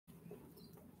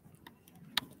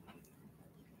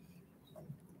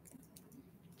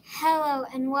Hello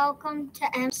and welcome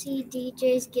to MC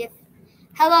DJ's gift.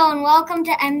 Hello and welcome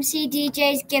to MC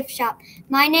DJ's gift shop.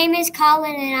 My name is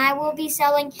Colin and I will be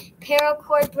selling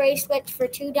paracord bracelets for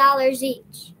 $2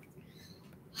 each.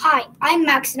 Hi, I'm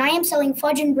Max and I am selling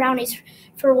fudge and brownies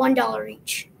for $1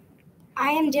 each.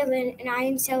 I am Dylan and I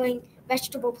am selling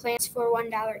vegetable plants for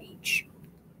 $1 each.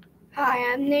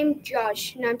 Hi, I'm named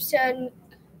Josh and I'm selling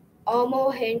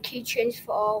Elmo hand keychains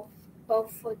for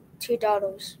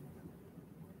 $2.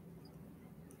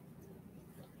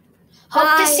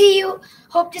 Hope to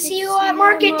see you at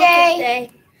Market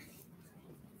Day.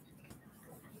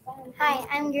 Hi,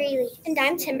 I'm Greeley. And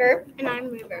I'm Timber. And I'm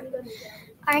River.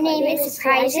 Our name is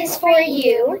Surprises for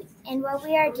You, and what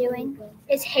we are doing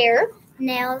is hair,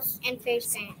 nails, and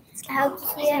face paint. I hope to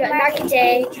see you at Market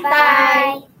Day.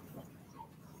 Bye.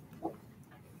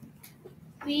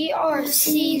 We are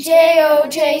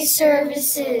CJOJ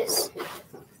Services.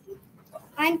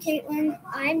 I'm Caitlin.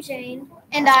 I'm Jane.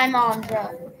 And I'm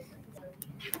Andra.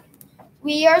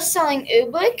 We are selling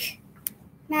oobleck,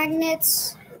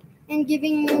 magnets, and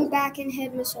giving you back and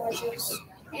head massages.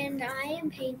 and I am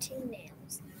painting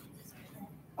nails.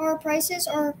 Our prices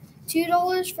are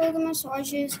 $2 for the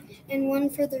massages and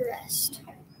 $1 for the rest.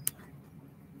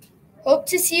 Hope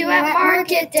to see you at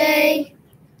Market Day.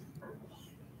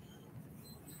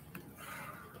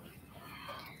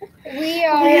 We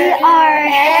are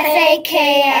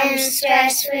FAKM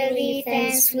Stress Relief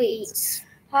and Sweets.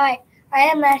 Hi, I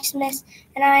am Maximus,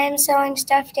 and I am selling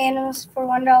stuffed animals for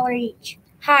 $1 each.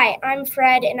 Hi, I'm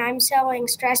Fred, and I'm selling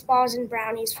stress balls and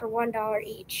brownies for $1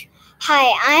 each.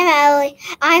 Hi,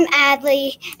 I'm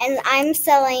Adley, and I'm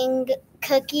selling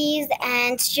cookies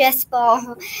and stress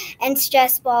balls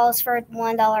for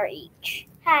 $1 each.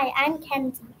 Hi, I'm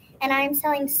Kenzie, and I'm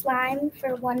selling slime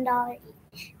for $1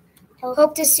 each.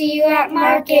 Hope to see you at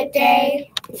Market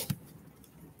Day.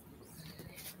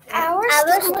 Our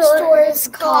store is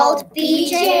called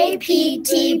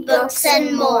BJPT Books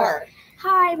and More.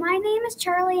 Hi, my name is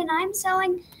Charlie, and I'm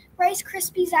selling Rice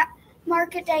Krispies at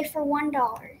Market Day for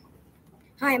 $1.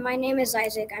 Hi, my name is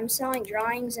Isaac. I'm selling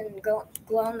drawings and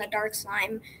glow-in-the-dark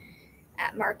slime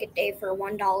at Market Day for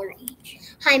 $1 each.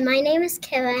 Hi, my name is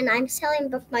Kara, and I'm selling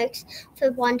bookmarks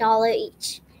for $1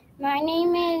 each. My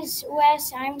name is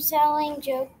Wes. I'm selling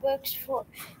joke books for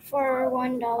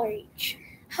 $1 each.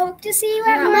 Hope to see you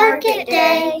at Market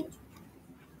Day.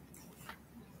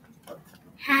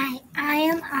 Hi, I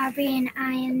am Aubrey and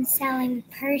I am selling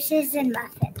purses and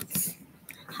muffins.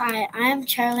 Hi, I'm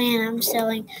Charlie, and I'm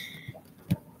selling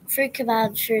fruit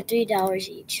kebabs for $3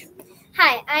 each.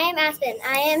 Hi, I am Aspen.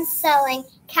 I am selling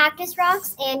cactus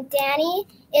rocks, and Danny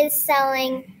is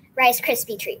selling Rice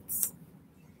Krispie treats.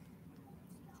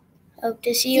 Hope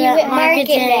to see you at Market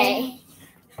Day.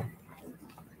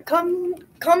 Come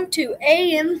to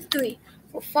AM3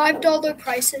 for $5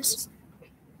 prices.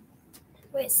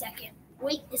 Wait a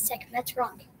second, that's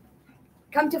wrong.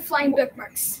 Come to Flying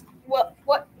Bookmarks. What?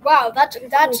 Wow, that's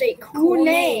a cool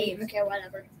name. Okay,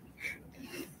 whatever.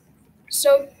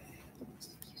 So,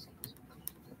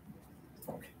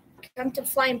 come to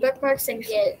Flying Bookmarks and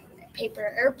get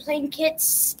paper airplane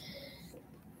kits,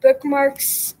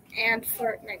 bookmarks, and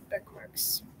Fortnite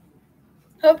bookmarks.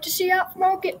 Hope to see you at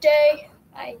Market Day.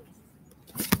 Bye.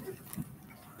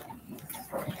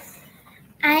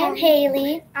 I am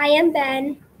Haley. I am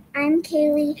Ben. I'm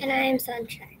Kaylee. And I am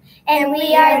Sunshine. And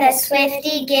we are the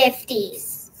Swifty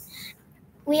Gifties.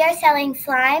 We are selling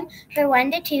slime for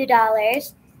 $1 to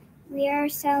 $2. We are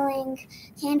selling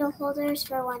candle holders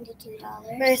for $1 to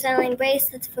 $2. We're selling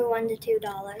bracelets for $1 to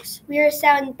 $2. We are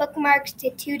selling bookmarks to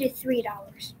 $2 to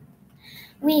 $3.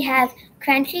 We have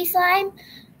crunchy slime,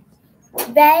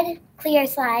 red clear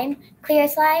slime,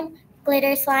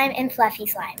 glitter slime, and fluffy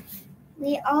slime.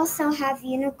 We also have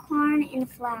unicorn and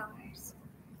flowers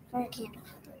for candle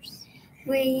holders.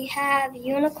 We have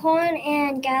unicorn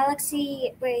and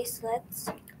galaxy bracelets.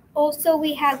 Also,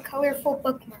 we have colorful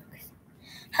bookmarks.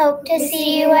 Hope to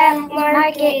see you at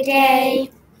Market Day.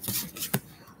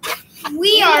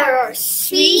 We are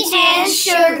sweet and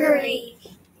sugary.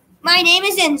 My name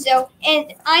is Enzo,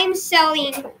 and I'm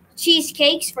selling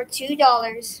cheesecakes for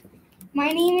 $2.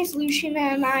 My name is Lucian,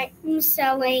 and I'm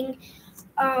selling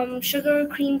sugar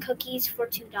cream cookies for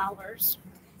 $2.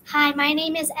 Hi, my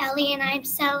name is Ellie, and I'm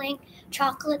selling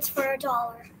chocolates for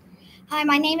 $1. Hi,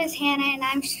 my name is Hannah, and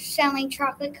I'm selling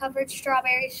chocolate-covered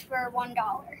strawberries for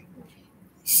 $1.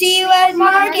 See you at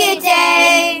Market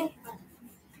Day!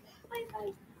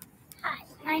 Hi,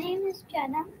 my name is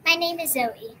Jenna. My name is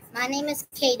Zoe. My name is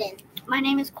Kaden. My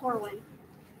name is Corwin.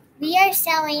 We are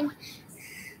selling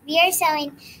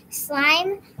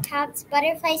slime cups,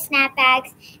 butterfly snap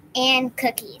bags, and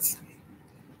cookies.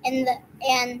 and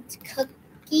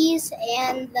cookies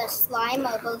and the slime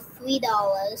are both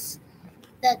 $3.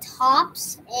 The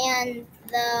tops and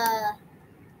the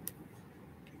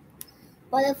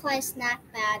butterfly snack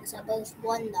bags are both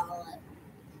 $1.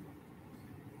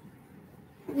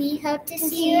 We hope to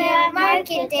see you at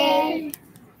Market Day.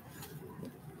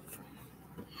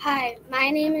 Hi, my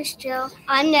name is Jill.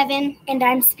 I'm Nevin. And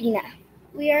I'm Spina.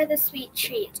 We are the Sweet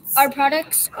Treats. Our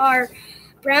products are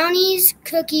brownies,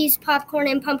 cookies, popcorn,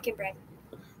 and pumpkin bread.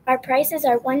 Our prices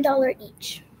are $1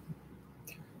 each.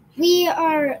 We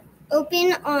are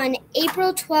open on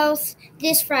April 12th,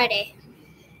 this Friday.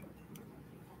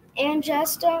 And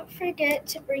just don't forget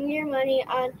to bring your money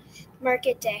on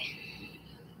Market Day.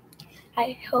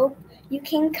 I hope you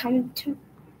can come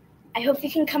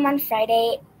on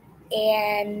Friday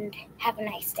and have a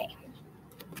nice day.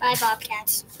 Bye,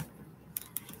 Bobcats.